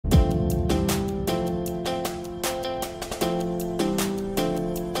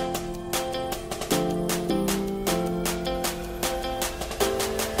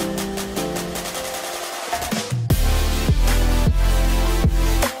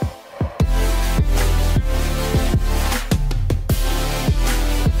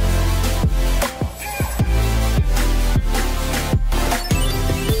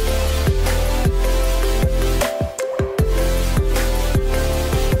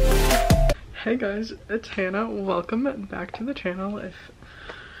Hey guys, it's Hannah. Welcome back to the channel. If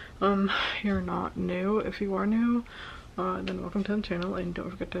you're not new, if you are new, then welcome to the channel, and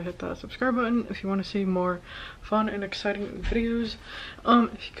don't forget to hit that subscribe button if you want to see more fun and exciting videos.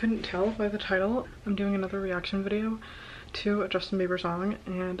 If you couldn't tell by the title, I'm doing another reaction video to a Justin Bieber song,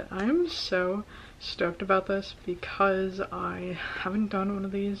 and I'm so stoked about this because I haven't done one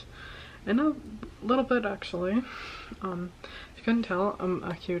of these in a little bit actually. If you couldn't tell, I'm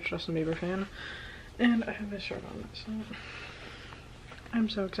a huge Justin Bieber fan, and I have his shirt on, so I'm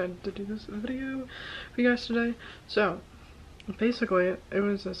so excited to do this video for you guys today. So basically, it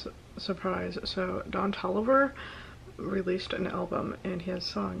was a surprise. So Don Toliver released an album, and he has a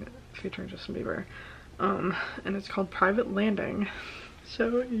song featuring Justin Bieber, and it's called Private Landing.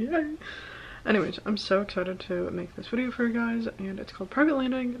 So yay! Anyways, I'm so excited to make this video for you guys, and it's called Private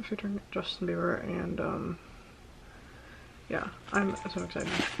Landing featuring Justin Bieber, and yeah, I'm so excited.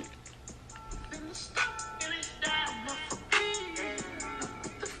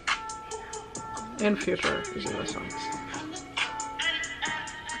 And Future is in this song.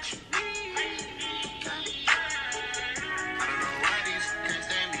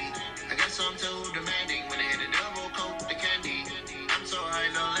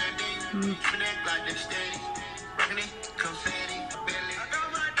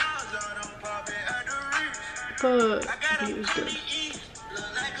 The beat is good.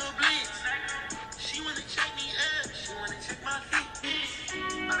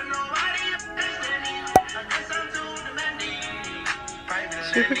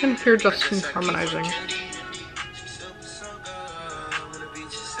 See if we can hear Justin harmonizing.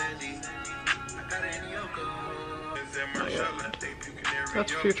 Not yet.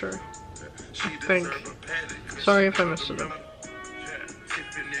 That's Future, I think. Sorry if I missed it though.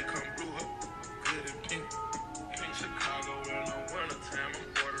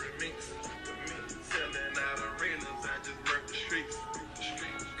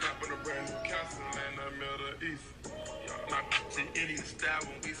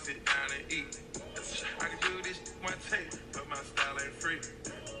 I can do this one take, but my style ain't free.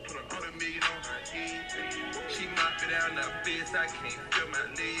 Put a 100 million on her head. She knocked it out, now bitch, I can't feel my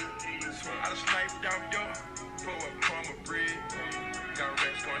leg. So I just sniped out yo for a crumb of bread. Got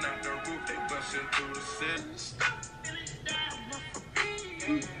rats going out the roof, they busting through the city.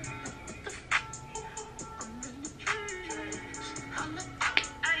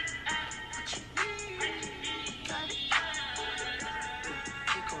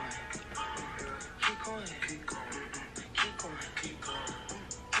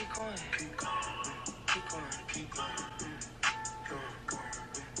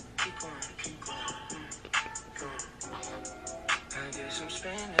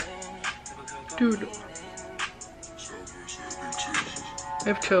 Dude, I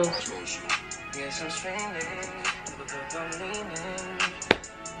have chills.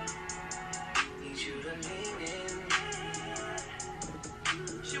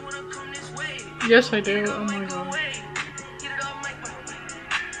 Yes, I do. Oh my god.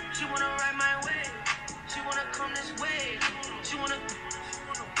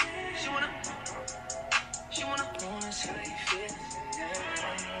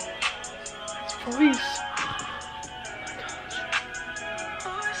 Voice.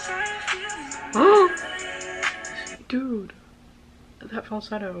 Oh, dude, that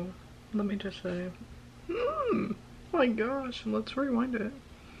falsetto. Let me just say, oh my gosh. Let's rewind it.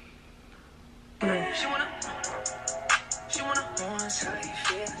 Okay.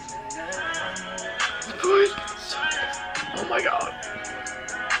 Voice. Oh my god.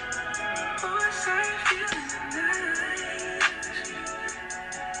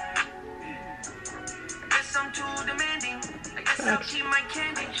 Facts.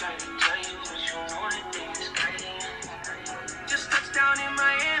 Just touched down in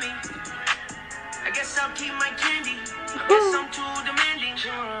Miami. I guess I'll keep my candy. Guess I'm too demanding. She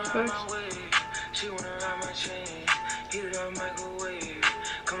wanna ride my wave. She wanna ride my chain. Heat it up, microwave.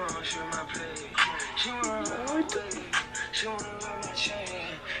 Come on, share my plate. She wanna ride my wave. She wanna ride my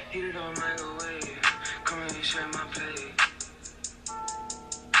chain. Heat it up, microwave. Come on, share my plate.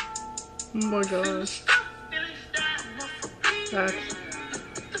 Oh my gosh. Facts.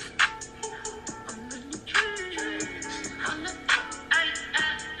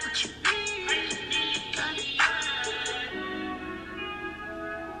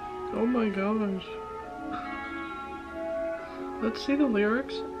 Oh my gosh. Let's see the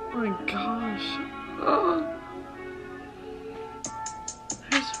lyrics. Oh my gosh.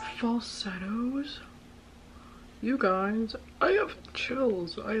 His falsettos. You guys, I have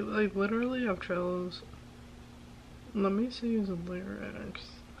chills. I literally have chills. Let me see his lyrics.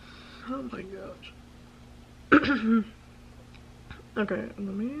 Oh my gosh. Okay, let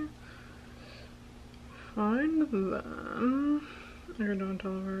me find them. I heard Don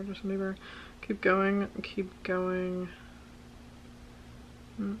Toliver, Justin Bieber. Keep going, keep going.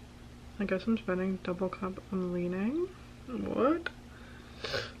 I guess I'm spending double cup. I'm leaning. What?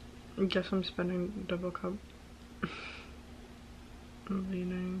 I guess I'm spending double cup. I'm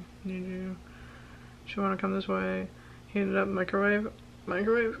leaning. Need you. She wanna come this way. Heat it up. Microwave.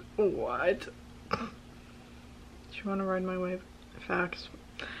 Microwave. What? She wanna ride my wave. Facts.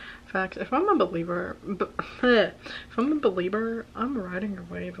 Facts. If I'm a belieber, if I'm a belieber, I'm riding your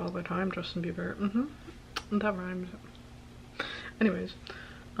wave all the time, Justin Bieber. That rhymes. Anyways,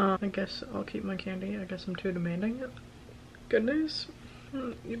 I guess I'll keep my candy. I guess I'm too demanding. Goodness,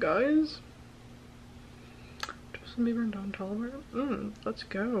 you guys. Justin Bieber and Don Toliver. Let's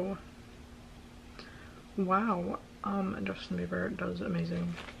go. Wow. Justin Bieber does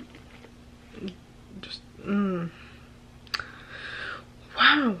amazing. Just,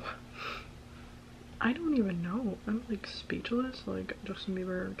 wow. I don't even know. I'm like speechless. Like Justin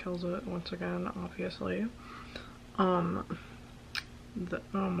Bieber kills it once again, obviously. Oh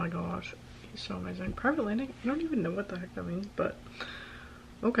my gosh, he's so amazing. Private landing. I don't even know what the heck that means, but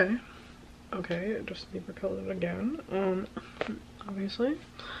okay. Okay, Justin Bieber killed it again. Obviously.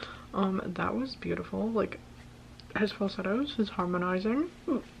 That was beautiful. Like his falsettos, his harmonizing.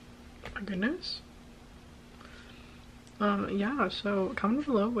 Oh my goodness. Yeah, so comment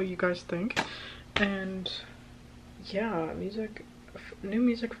below what you guys think. And yeah, New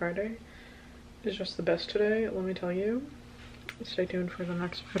Music Friday is just the best today, let me tell you. Stay tuned for the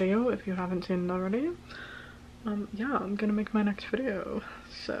next video if you haven't seen it already. Yeah, I'm gonna make my next video,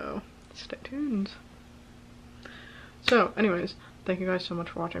 so stay tuned. So anyways, thank you guys so much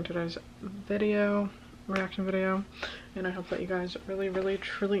for watching today's reaction video, and I hope that you guys really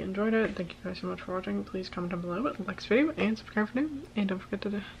truly enjoyed it. Thank you guys so much for watching. Please comment down below, like this video, and subscribe for new, and don't forget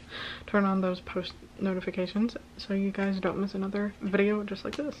to turn on those post notifications so you guys don't miss another video just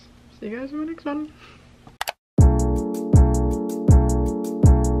like this. See you guys in my next one.